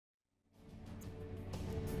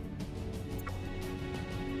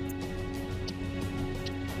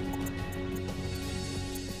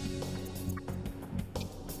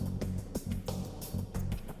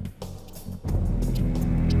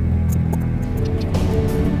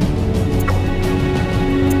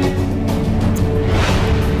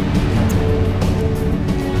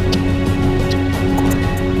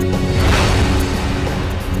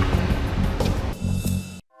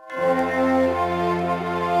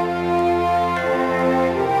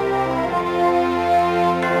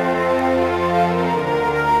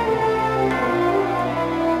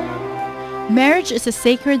Marriage is a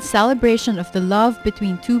sacred celebration of the love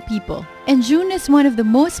between two people, and June is one of the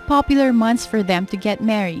most popular months for them to get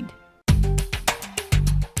married.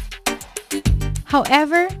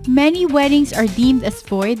 However, many weddings are deemed as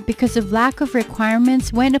void because of lack of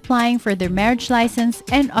requirements when applying for their marriage license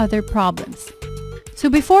and other problems. So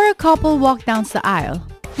before a couple walk down the aisle,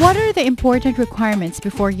 what are the important requirements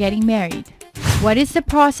before getting married? What is the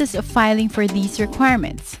process of filing for these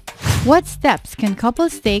requirements? What steps can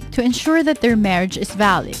couples take to ensure that their marriage is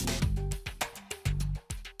valid?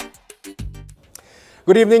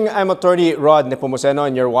 Good evening, I'm Attorney Rod Nepomuceno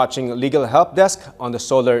and you're watching Legal Help Desk on the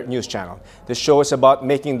Solar News Channel. This show is about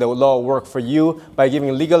making the law work for you by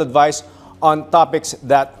giving legal advice on topics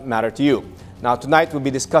that matter to you. Now tonight we'll be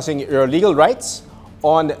discussing your legal rights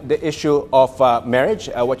on the issue of marriage,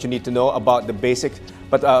 what you need to know about the basic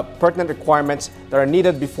but pertinent requirements that are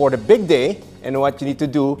needed before the big day and what you need to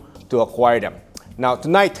do to acquire them. Now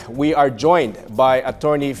tonight we are joined by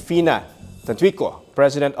Attorney Fina Tantuico,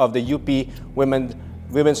 President of the UP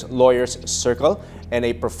Women's Lawyers Circle and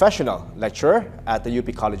a professional lecturer at the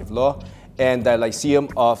UP College of Law and the Lyceum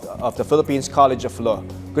of the Philippines College of Law.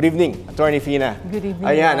 Good evening, Attorney Fina. Good evening.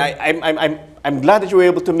 Ayan, I'm glad that you were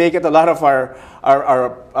able to make it. A lot of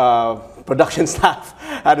our production staff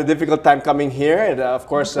had a difficult time coming here. And, of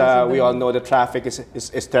course, we all know the traffic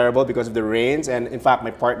is terrible because of the rains. And in fact,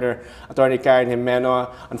 my partner, Attorney Karen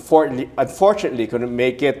Jimeno, unfortunately couldn't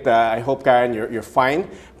make it. I hope, Karen, you're fine.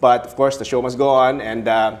 But of course, the show must go on, and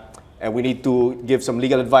we need to give some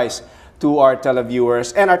legal advice to our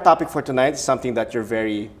televiewers. And our topic for tonight is something that you're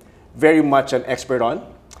very, very much an expert on.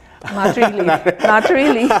 Not really. Not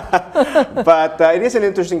really. But it is an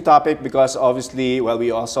interesting topic because obviously, well,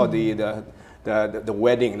 we all saw the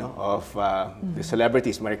wedding, you know, of the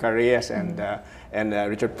celebrities, Maricar Reyes and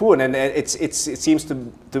Richard Poon, and it seems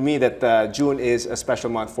to me that June is a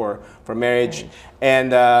special month for marriage.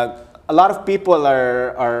 And a lot of people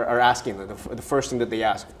are asking, the first thing that they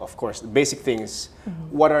ask, of course, the basic things.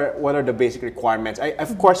 What are the basic requirements?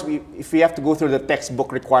 Of course, if we have to go through the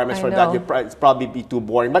textbook requirements for that, it'd probably be too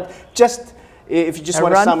boring. But just if you just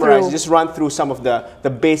want to summarize, just run through some of the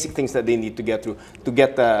basic things that they need to get through to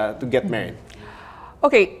get married.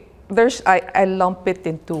 Okay, I lump it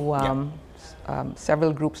into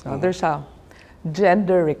several groups now. There's a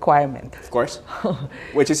gender requirement. Of course,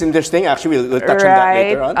 which is interesting. Actually, we'll touch on that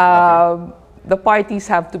later on. Okay. The parties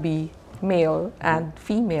have to be male and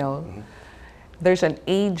female. There's an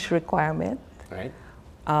age requirement. Right.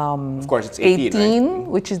 Of course, it's 18, right?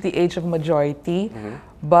 Which is the age of majority.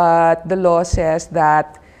 But the law says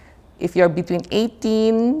that if you're between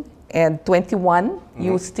 18 and 21,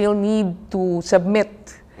 you still need to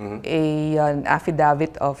submit an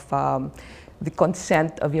affidavit of the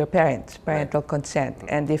consent of your parents, parental consent.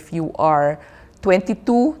 And if you are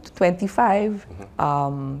 22 to 25,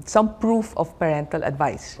 some proof of parental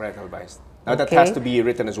advice. Parental advice. Now that has to be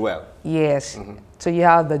written as well. Yes. So you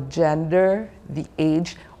have the gender, the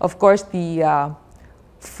age, of course the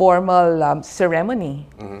formal ceremony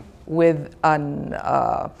with an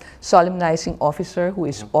solemnizing officer who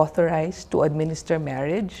is authorized to administer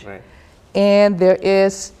marriage. Right. And there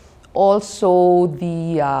is also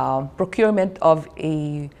the procurement of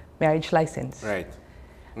a marriage license. Right.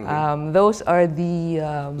 Those are the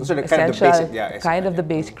essential, kind of the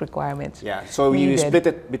basic requirements. Yeah. So you split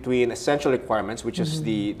it between essential requirements, which is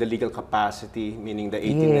the legal capacity, meaning the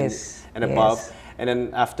 18 and above, and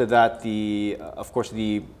then after that, of course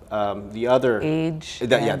the other age.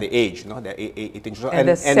 The age, no, the 18. And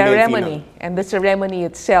the ceremony, and the ceremony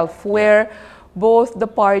itself, where both the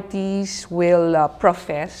parties will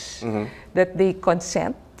profess that they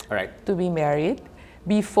consent to be married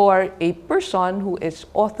before a person who is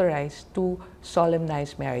authorized to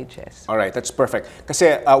solemnize marriages. All right, that's perfect.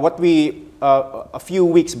 Kasi what we, a few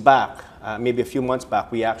weeks back, maybe a few months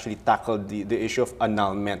back, we actually tackled the issue of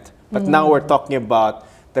annulment. But now we're talking about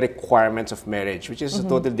the requirements of marriage, which is a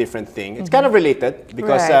totally different thing. It's kind of related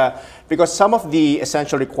because some of the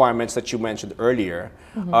essential requirements that you mentioned earlier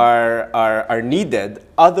are needed.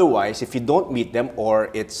 Otherwise, if you don't meet them, or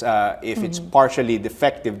it's if it's partially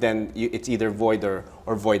defective, then it's either void or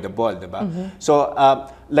voidable, diba? So,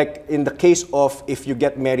 like in the case of if you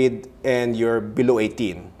get married and you're below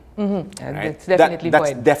 18. Right?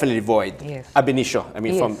 That's definitely void. Yes. Ab initio, I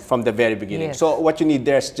mean, from the very beginning. Yes. So what you need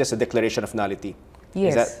there is just a declaration of nullity.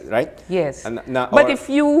 Yes. Is that right? Yes. But if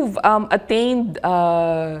you've attained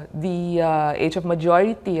the age of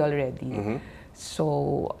majority already,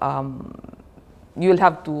 so you'll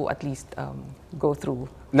have to at least go through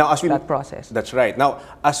now, as we, that process. That's right. Now,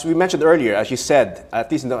 as we mentioned earlier, as you said, at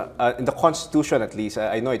least in the Constitution, at least,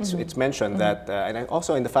 I know it's mentioned that, and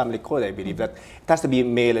also in the family code, I believe, that it has to be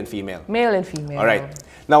male and female. Male and female. All right.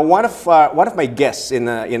 Now, one of my guests in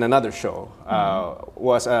another show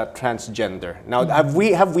was a transgender. Now, have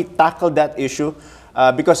we tackled that issue?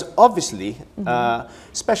 Because obviously,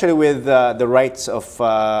 especially with the rights of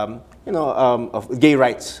of gay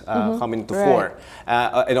rights coming to fore,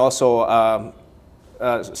 and also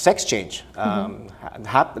sex change,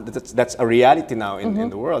 that's a reality now in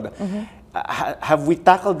the world. Have we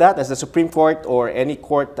tackled that? As the Supreme Court or any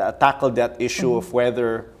court tackled that issue of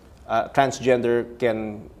whether transgender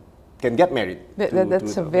can get married?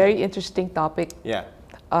 That's a very interesting topic. Yeah.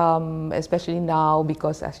 Especially now,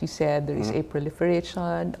 because as you said, there is a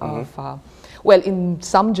proliferation of, well, in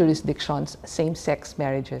some jurisdictions, same-sex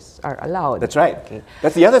marriages are allowed. That's right. Okay.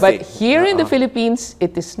 That's the other thing. But here in the Philippines,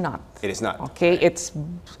 it is not. It is not. Okay, it's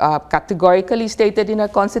categorically stated in our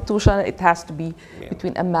constitution. It has to be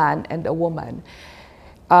between a man and a woman.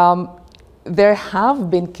 There have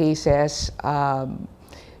been cases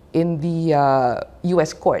in the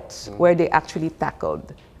U.S. courts where they actually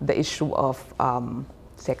tackled the issue of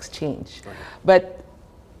sex change. Okay. But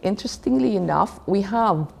interestingly enough, we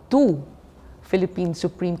have 2 Philippine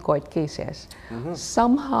Supreme Court cases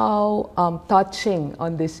somehow touching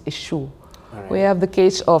on this issue. Right. We have the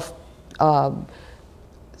case of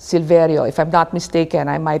Silverio. If I'm not mistaken,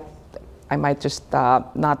 I might just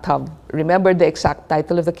not have remembered the exact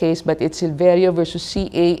title of the case, but it's Silverio versus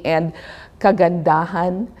CA and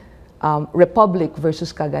Kagandahan, Republic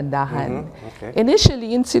versus Kagandahan. Okay.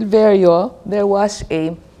 Initially, in Silverio, there was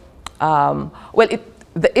a,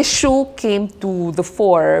 the issue came to the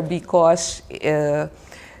fore because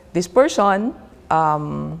this person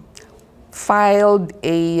filed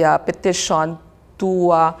a petition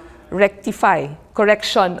to rectify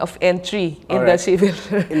correction of entry in the civil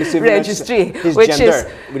registry, with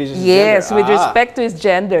respect to his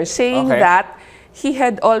gender, saying that he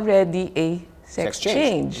had already a sex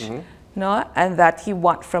change. No, and that he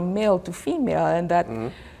went from male to female, and that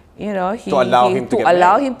to allow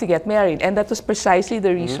him to get married. And that was precisely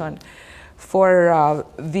the reason for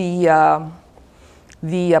the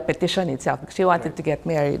petition itself, because he wanted to get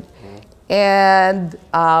married. And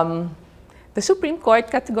the Supreme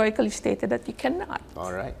Court categorically stated that you cannot.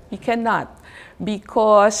 All right. You cannot,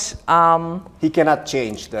 because he cannot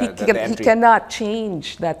change the entry. He cannot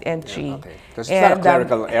change that entry. Yeah, okay. Because it's not a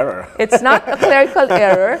clerical error. It's not a clerical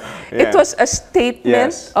error. It was a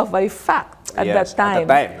statement of a fact at that time. At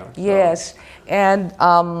the time, no? Yes. And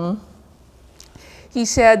he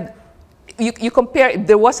said, you compare,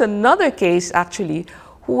 there was another case actually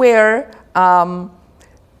where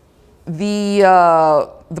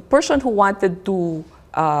the person who wanted to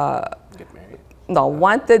get married,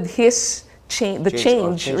 wanted his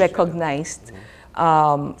change recognized,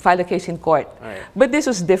 filed a case in court. Right. But this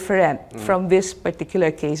was different from this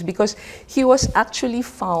particular case because he was actually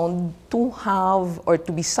found to have or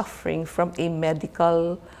to be suffering from a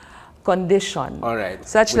medical condition.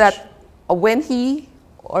 Such that when he,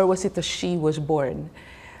 or was it a she, was born.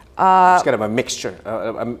 It's kind of a mixture,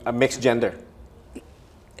 a mixed gender.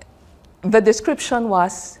 The description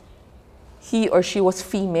was he or she was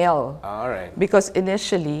female. All right. Because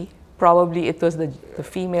initially, probably it was the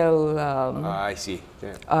female I see.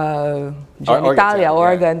 genitalia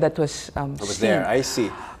organ that was there. I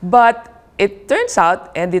see. But it turns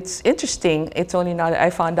out, and it's interesting, it's only now that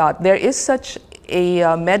I found out, there is such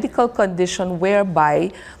a medical condition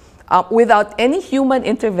whereby without any human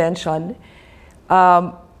intervention,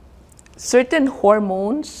 certain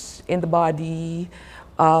hormones in the body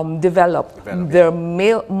develop. There are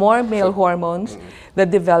more male hormones that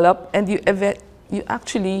develop, and you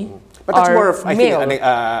actually but that's more of, I male. think,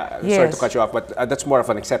 sorry to cut you off, but that's more of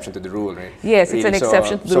an exception to the rule, right? Yes, it's an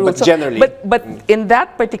exception to the rule. But generally... But in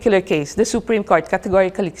that particular case, the Supreme Court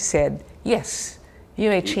categorically said, yes, you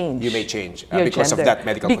may change. You may change because of that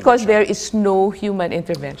medical because condition. there is no human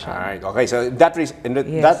intervention. All right, okay, so in that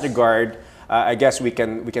that regard, I guess we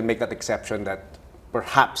can make that exception that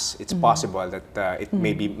perhaps it's possible that it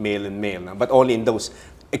may be male and male, no? But only in those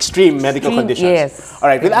extreme medical conditions. Yes. All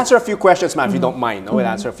right, we'll answer a few questions, ma'am, if you don't mind. No? We'll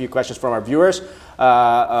answer a few questions from our viewers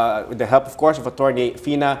with the help, of course, of Attorney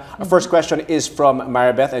Fina. Our first question is from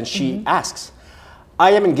Maribeth, and she asks,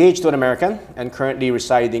 I am engaged to an American and currently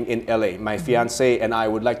residing in LA. My fiancé and I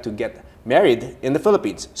would like to get married in the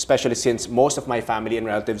Philippines, especially since most of my family and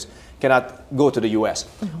relatives cannot go to the US.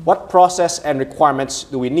 What process and requirements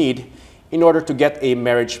do we need in order to get a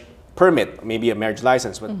marriage permit, maybe a marriage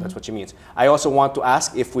license, but that's what she means. I also want to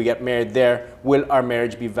ask, if we get married there, will our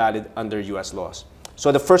marriage be valid under U.S. laws?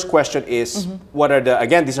 So the first question is, what are the,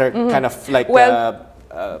 again, these are kind of like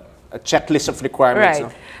a checklist of requirements. Right.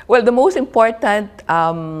 No? Well, the most important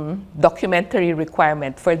documentary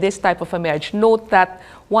requirement for this type of a marriage, note that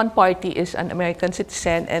one party is an American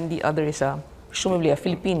citizen and the other is presumably a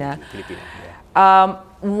Filipina.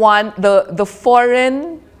 The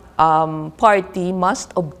foreign party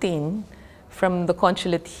must obtain from the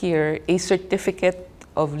consulate here a certificate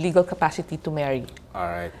of legal capacity to marry. All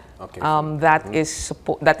right. Okay. That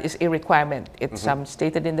is a requirement. It's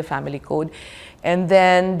stated in the family code. And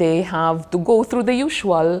then they have to go through the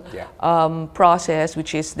usual process,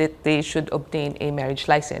 which is that they should obtain a marriage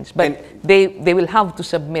license. But they will have to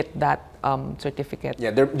submit that certificate.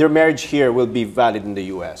 Yeah, their marriage here will be valid in the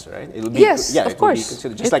U.S., right? It'll be, yes, yeah, of course. Will be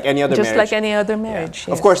considered just like any other marriage. Just like any other marriage,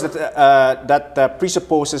 yeah. yes. Of course, that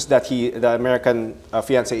presupposes that the American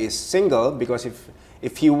fiancé is single, because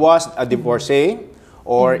if he was a divorcee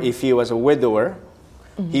or if he was a widower,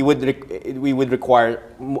 we would require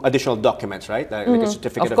additional documents, right? Like a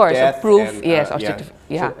certificate of death, a proof, and, yes,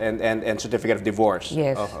 and certificate of divorce.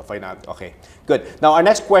 Yes. Okay, good. Now our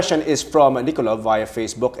next question is from Nicola via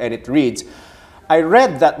Facebook, and it reads, I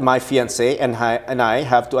read that my fiancé and I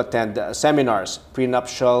have to attend seminars,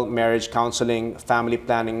 prenuptial, marriage counseling, family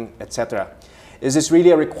planning, etc. Is this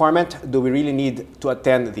really a requirement? Do we really need to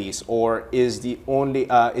attend these, or is this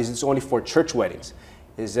only for church weddings?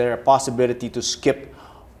 Is there a possibility to skip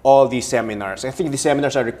all these seminars? I think the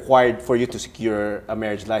seminars are required for you to secure a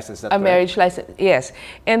marriage license. A marriage license, yes.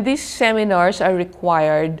 And these seminars are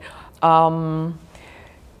required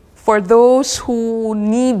for those who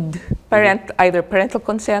need either parental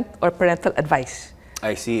consent or parental advice.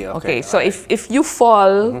 I see. Okay, so if you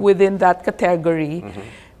fall within that category,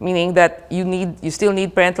 meaning that you still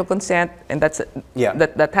need parental consent, and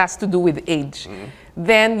that has to do with age,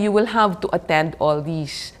 then you will have to attend all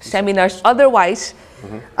these seminars. Otherwise,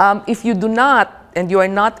 if you do not, and you are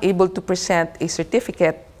not able to present a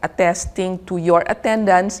certificate attesting to your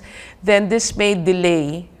attendance, then this may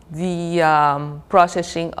delay the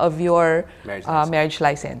processing of your marriage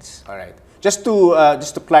license. All right. Just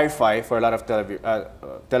to clarify for a lot of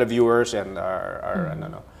televiewers and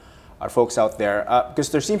our folks out there, because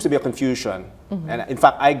there seems to be a confusion, and in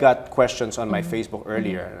fact, I got questions on my Facebook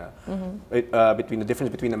earlier between the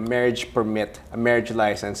difference between a marriage permit, a marriage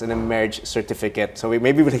license, and a marriage certificate. So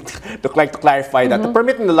maybe we'd like to clarify that the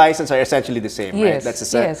permit and the license are essentially the same, right? That's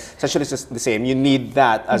essentially the same. You need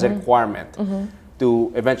that as a requirement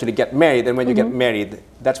to eventually get married, and when you get married,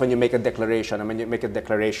 that's when you make a declaration, and when you make a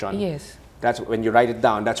declaration, that's when you write it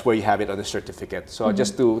down, that's where you have it on the certificate. So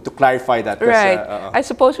just to clarify that. Right. I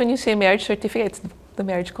suppose when you say marriage certificate, it's the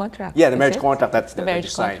marriage contract. Yeah, the marriage contract, that's the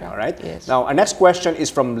marriage contract. All right? Yes. Now, our next question is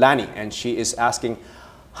from Lani, and she is asking,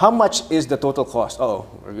 how much is the total cost? Oh,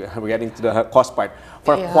 we're getting to the cost part.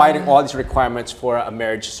 For acquiring all these requirements for a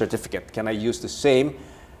marriage certificate, can I use the same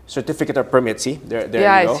certificate or permit? See, there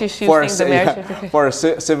you go. She's using the marriage certificate. For a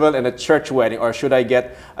civil and a church wedding, or should I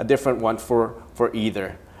get a different one for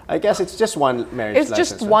either? I guess it's just one marriage license. It's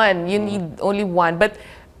just one. You need only one. But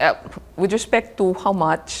with respect to how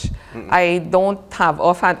much, I don't have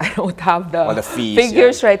offhand. I don't have the fees,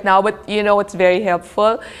 figures right now. But you know, it's very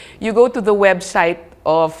helpful. You go to the website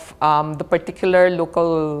of the particular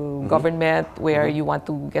local government where you want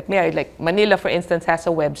to get married. Like Manila, for instance, has a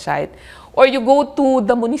website. Or you go to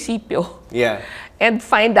the municipio and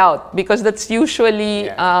find out, because that's usually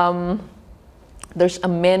there's a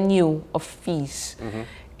menu of fees.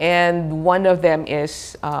 And one of them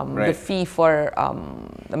is the fee for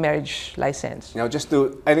the marriage license. Now, just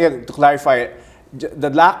to clarify, the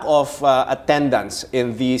lack of attendance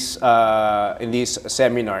in these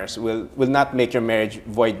seminars will not make your marriage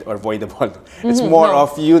void or voidable. It's more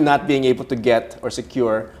of you not being able to get or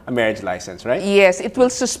secure a marriage license, right? Yes, it will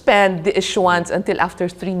suspend the issuance until after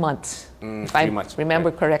 3 months. If I remember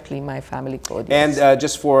correctly, my family code. And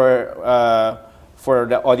just for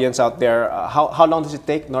the audience out there, how long does it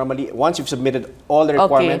take normally? Once you've submitted all the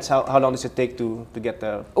requirements, how long does it take to get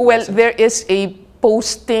the license? There is a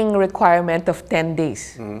posting requirement of 10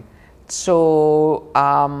 days. So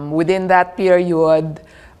within that period,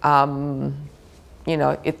 you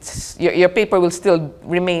know, your paper will still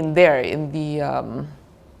remain there in the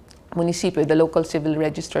municipio, the local civil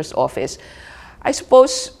registrar's office. I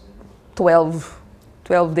suppose 12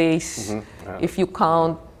 days, if you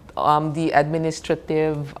count the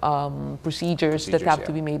administrative procedures that have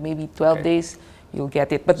to be made, maybe 12 days, you'll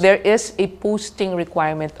get it. But there is a posting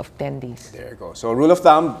requirement of 10 days. There you go. So rule of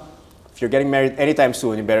thumb, if you're getting married anytime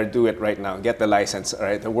soon, you better do it right now. Get the license, all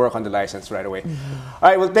right? Work on the license right away. All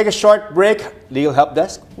right, we'll take a short break. Legal Help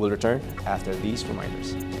Desk will return after these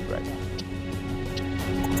reminders. Right now.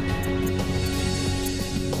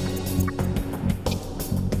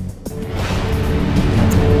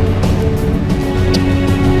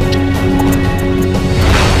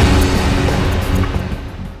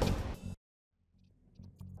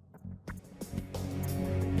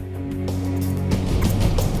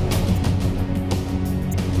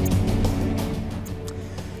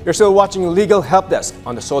 You're still watching Legal Help Desk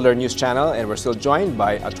on the Solar News Channel, and we're still joined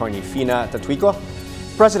by Attorney Fina Tatuico,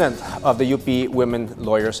 President of the UP Women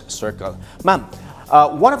Lawyers Circle. Ma'am,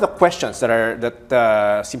 one of the questions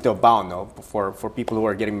that seem to abound for people who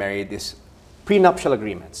are getting married is prenuptial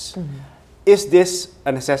agreements. Is this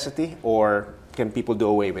a necessity, or can people do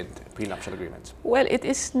away with prenuptial agreements? Well, it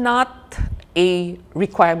is not a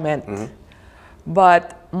requirement,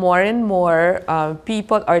 but more and more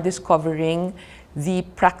people are discovering the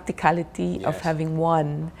practicality of having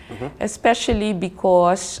one, especially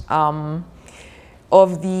because of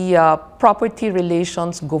the property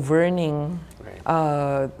relations governing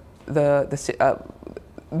that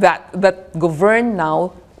govern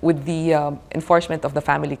now with the enforcement of the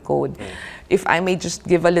family code. If I may just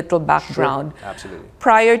give a little background. Sure, absolutely.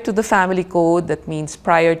 Prior to the family code, that means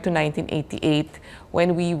prior to 1988,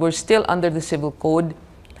 when we were still under the civil code,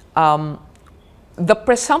 the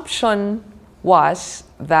presumption was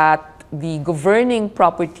that the governing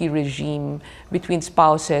property regime between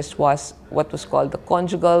spouses was what was called the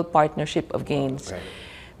conjugal partnership of gains. Right.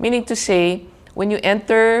 Meaning to say, when you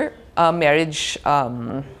enter marriage,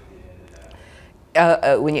 and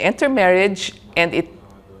it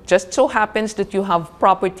just so happens that you have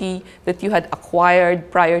property that you had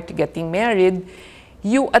acquired prior to getting married,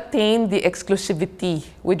 you attain the exclusivity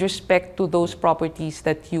with respect to those properties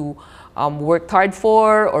that you worked hard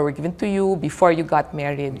for or were given to you before you got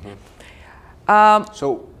married.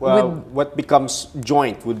 What becomes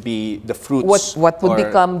joint would be the fruits? What would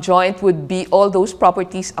become joint would be all those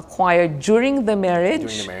properties acquired during the marriage.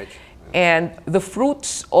 During the marriage. And the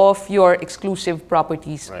fruits of your exclusive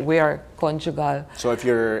properties were conjugal. So if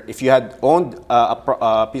you had owned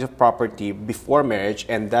a piece of property before marriage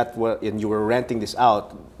and you were renting this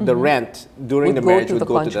out, the rent during the marriage would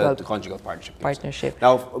go to the conjugal partnership.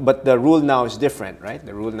 Now, but the rule now is different, right?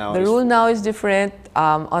 The rule now is different.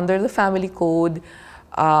 Under the family code.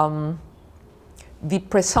 The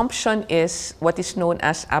presumption is what is known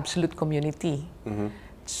as absolute community.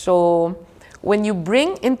 So when you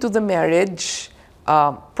bring into the marriage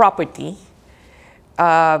property,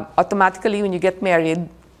 automatically when you get married,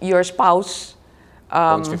 your spouse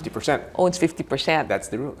owns 50%. Owns 50%. That's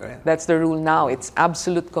the rule. Right? That's the rule now. It's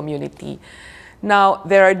absolute community. Now,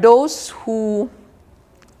 there are those who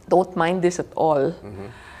don't mind this at all,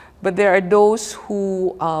 but there are those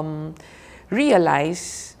who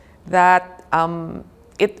realize that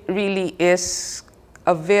it really is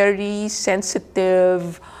a very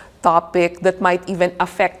sensitive topic that might even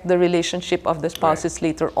affect the relationship of the spouses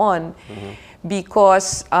later on,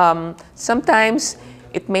 because sometimes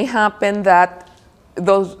it may happen that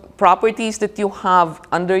those properties that you have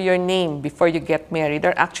under your name before you get married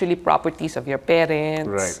are actually properties of your parents.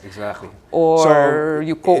 Right, exactly. Or so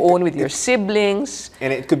you co-own with your siblings.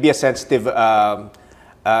 And it could be a sensitive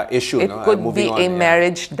issue. It could be a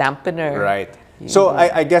marriage dampener. Right. So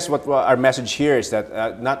I guess what our message here is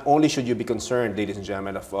that not only should you be concerned, ladies and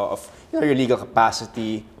gentlemen, of your legal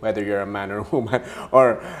capacity, whether you're a man or a woman,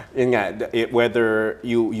 or whether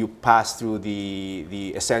you pass through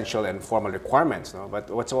the essential and formal requirements. No? But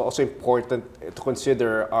what's also important to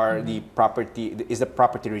consider are the property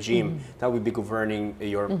regime that will be governing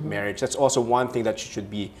your marriage. That's also one thing that you should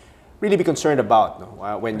really be concerned about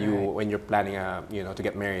when you're planning to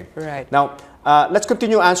get married. Right. Now, let's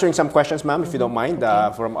continue answering some questions, ma'am, if you don't mind,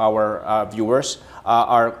 from our viewers.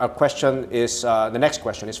 Our question is, the next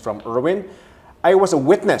question is from Erwin. I was a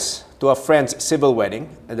witness to a friend's civil wedding,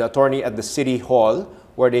 and the attorney at the city hall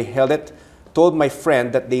where they held it told my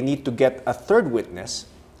friend that they need to get a third witness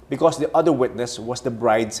because the other witness was the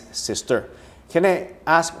bride's sister. Can I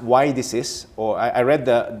ask why this is? Or I read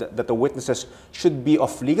that the witnesses should be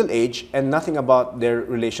of legal age and nothing about their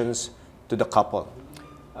relations to the couple.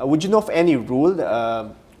 Would you know of any rule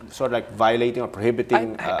sort of like violating or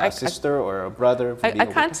prohibiting a sister or a brother from being I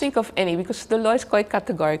can't think of any because the law is quite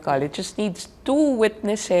categorical. It just needs two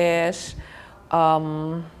witnesses.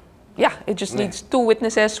 It just needs two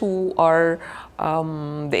witnesses who are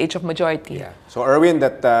the age of majority. Yeah. So Erwin,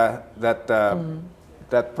 that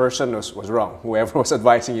that person was wrong, whoever was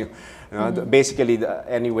advising you. You know, basically,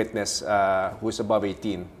 any witness who's above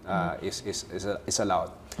 18 is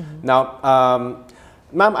allowed. Now,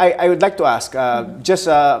 ma'am, I would like to ask just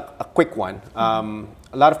a quick one.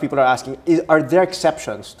 A lot of people are asking, are there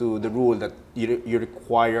exceptions to the rule that you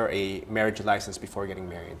require a marriage license before getting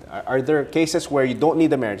married? Are there cases where you don't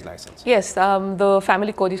need a marriage license? Yes, the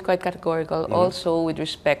family code is quite categorical also with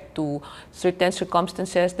respect to certain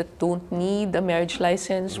circumstances that don't need a marriage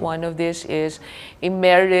license. One of this is a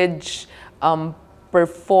marriage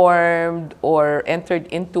performed or entered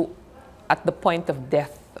into at the point of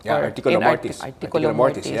death. Yeah, or articulo mortis. Articulo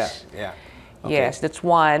mortis. Yeah. Okay. Yes, that's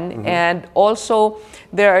one. And also,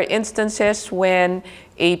 there are instances when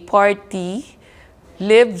a party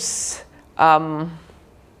lives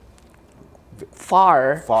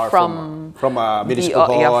far from a municipal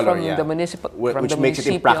hall, the municipal, which makes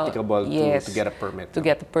it impracticable to get a permit. To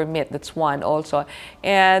get a permit, that's one also.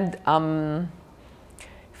 And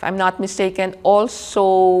if I'm not mistaken,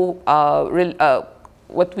 also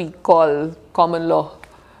what we call common law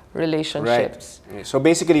relationships. Right. So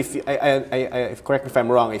basically, if correct me if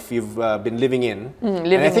I'm wrong, if you've been living in,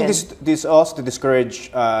 and I think this also to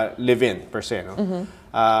discourage live-in per se, no?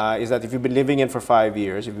 Is that if you've been living in for 5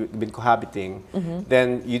 years, if you've been cohabiting,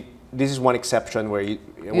 then this is one exception where you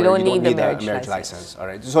don't need a marriage license. All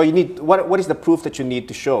right. So you need what is the proof that you need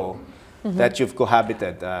to show that you've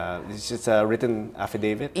cohabited? Is it a written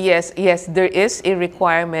affidavit? Yes, there is a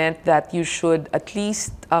requirement that you should at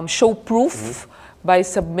least show proof by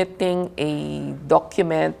submitting a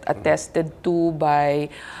document attested to by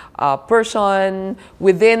a person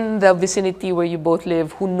within the vicinity where you both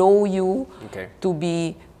live who know you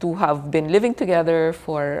to have been living together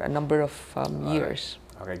for a number of years.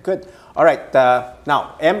 Okay, good. All right.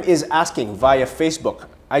 Now, M is asking via Facebook,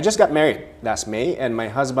 I just got married last May and my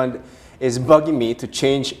husband is bugging me to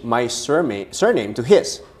change my surname to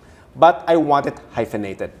his, but I want it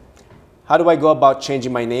hyphenated. How do I go about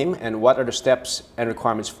changing my name, and what are the steps and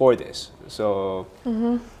requirements for this? So,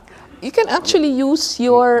 you can actually use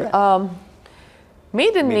your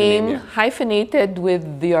maiden name hyphenated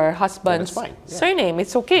with your husband's surname.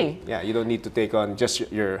 It's okay. Yeah, you don't need to take on just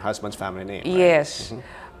your husband's family name. Right? Yes.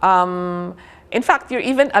 In fact, you're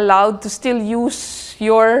even allowed to still use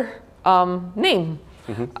your name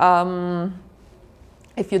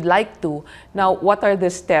if you'd like to. Now, what are the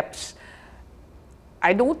steps?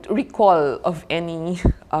 I don't recall of any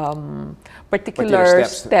particular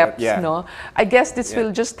steps. No, I guess this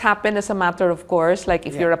will just happen as a matter of course. Like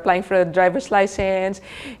if you're applying for a driver's license,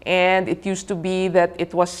 and it used to be that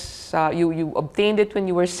it was you obtained it when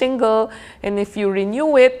you were single, and if you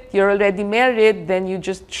renew it, you're already married. Then you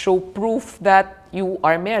just show proof that you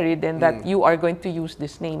are married and that you are going to use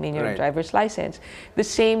this name in your driver's license. The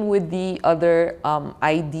same with the other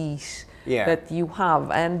IDs that you have,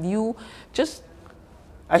 and you just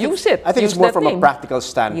use it. I think it's more from a practical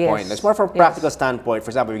standpoint. It's more from a practical standpoint.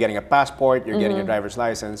 For example, you're getting a passport, you're getting a driver's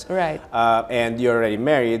license, and you're already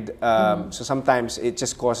married. So sometimes it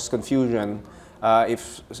just causes confusion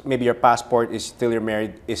if maybe your passport is still your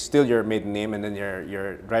maiden name, and then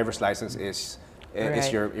your driver's license is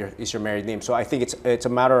your married name. So I think it's a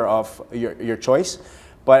matter of your choice.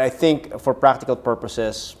 But I think for practical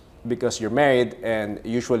purposes, because you're married, and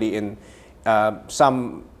usually in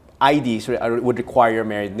some IDs would require your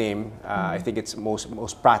married name. I think it's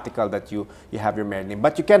most practical that you have your married name,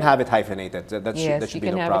 but you can have it hyphenated. That should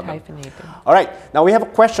be no problem. It hyphenated. All right. Now we have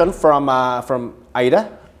a question from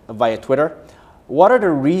Ida via Twitter. What are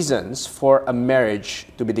the reasons for a marriage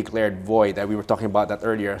to be declared void? We were talking about that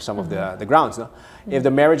earlier. Some of the grounds. No? If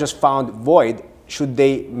the marriage was found void, should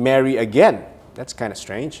they marry again? That's kind of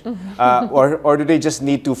strange. Or do they just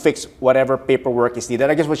need to fix whatever paperwork is needed?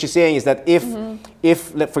 I guess what she's saying is that if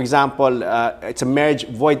for example, it's a marriage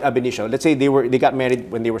void ab initio. Let's say they got married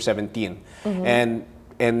when they were 17, and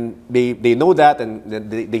they know that, and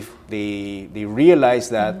they realize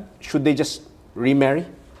that should they just remarry?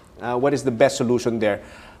 What is the best solution there?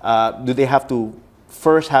 Do they have to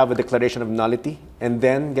first have a declaration of nullity and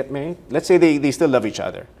then get married? Let's say they still love each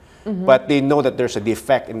other. But they know that there's a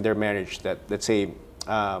defect in their marriage, that let's say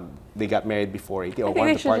they got married before 18 or I think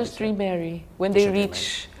they should just remarry when they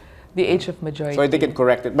reach the age of majority. So they can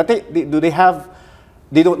correct it. But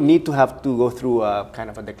they don't need to have to go through a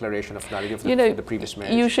kind of a declaration of nullity of the previous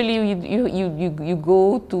marriage. Usually you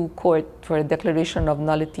go to court for a declaration of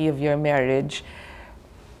nullity of your marriage,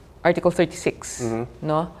 Article 36,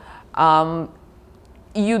 no?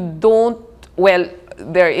 You don't, well,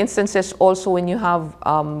 there are instances also when you have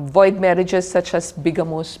void marriages such as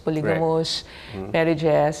bigamous, polygamous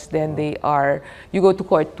marriages, then you go to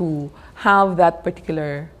court to have that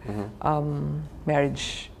particular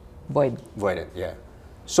marriage voided. Yeah.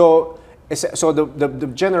 So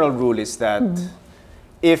the general rule is that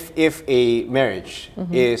if a marriage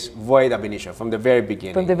is void ab initio from the very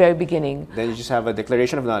beginning, then you just have a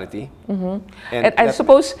declaration of nullity. And I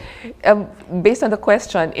suppose, based on the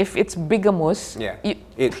question, if it's bigamous,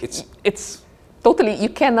 it's totally, you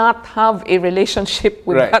cannot have a relationship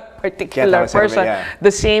with that particular person.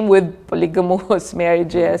 The same with polygamous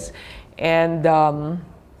marriages and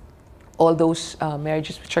all those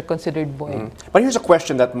marriages which are considered void. But here's a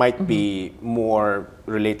question that might be more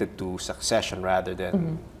related to succession rather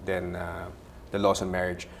than the laws on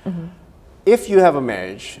marriage. If you have a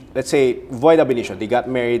marriage, let's say void ab initio, they got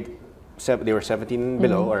married, they were 17 and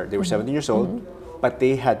below, or they were 17 years old, but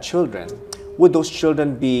they had children. Would those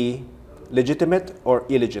children be legitimate or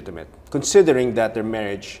illegitimate, considering that their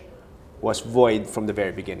marriage was void from the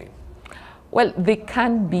very beginning? Well, they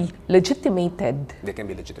can be legitimated. They can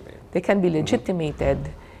be legitimated. They can be legitimated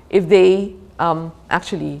if they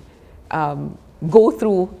actually go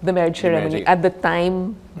through the marriage ceremony at the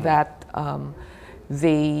time that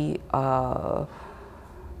they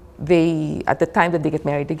get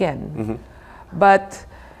married again. But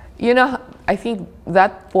you know, I think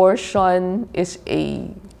that portion is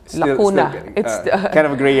a lacuna. It's kind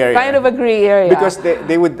of a gray area. Kind of a gray area. Because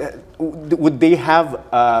they would they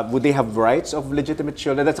have rights of legitimate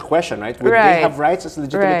children? That's a question, right? Would they have rights as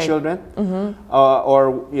legitimate children?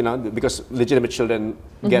 Or you know, because legitimate children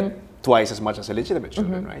get twice as much as illegitimate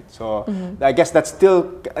children, right? So I guess that's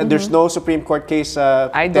still there's no Supreme Court case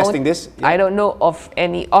testing this. I don't know of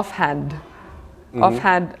any offhand.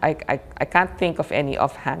 Offhand, I can't think of any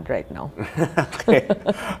offhand right now. Okay,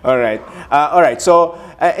 all right, all right. So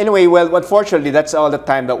anyway, well, unfortunately, that's all the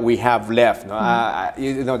time that we have left. No?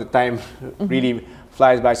 You know, the time really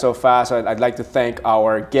flies by so fast. So I'd like to thank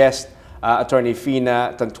our guest, Attorney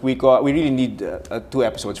Fina Tantuico. We really need 2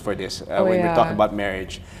 episodes for this when we're talking about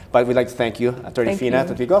marriage. But we'd like to thank you, Attorney Fina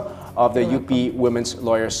Tantuico of the UP Women's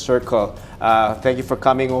Lawyers Circle. Thank you for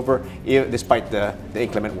coming over, despite the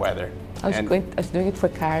inclement weather. I was doing it for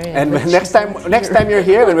Karen. And next time you're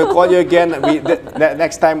here, when we'll call you again,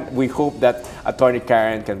 next time we hope that Attorney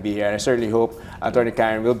Karen can be here. And I certainly hope Attorney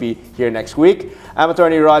Karen will be here next week. I'm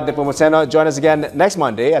Attorney Rod Nepomuceno. Join us again next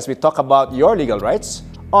Monday as we talk about your legal rights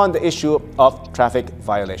on the issue of traffic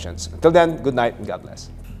violations. Until then, good night and God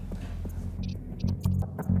bless.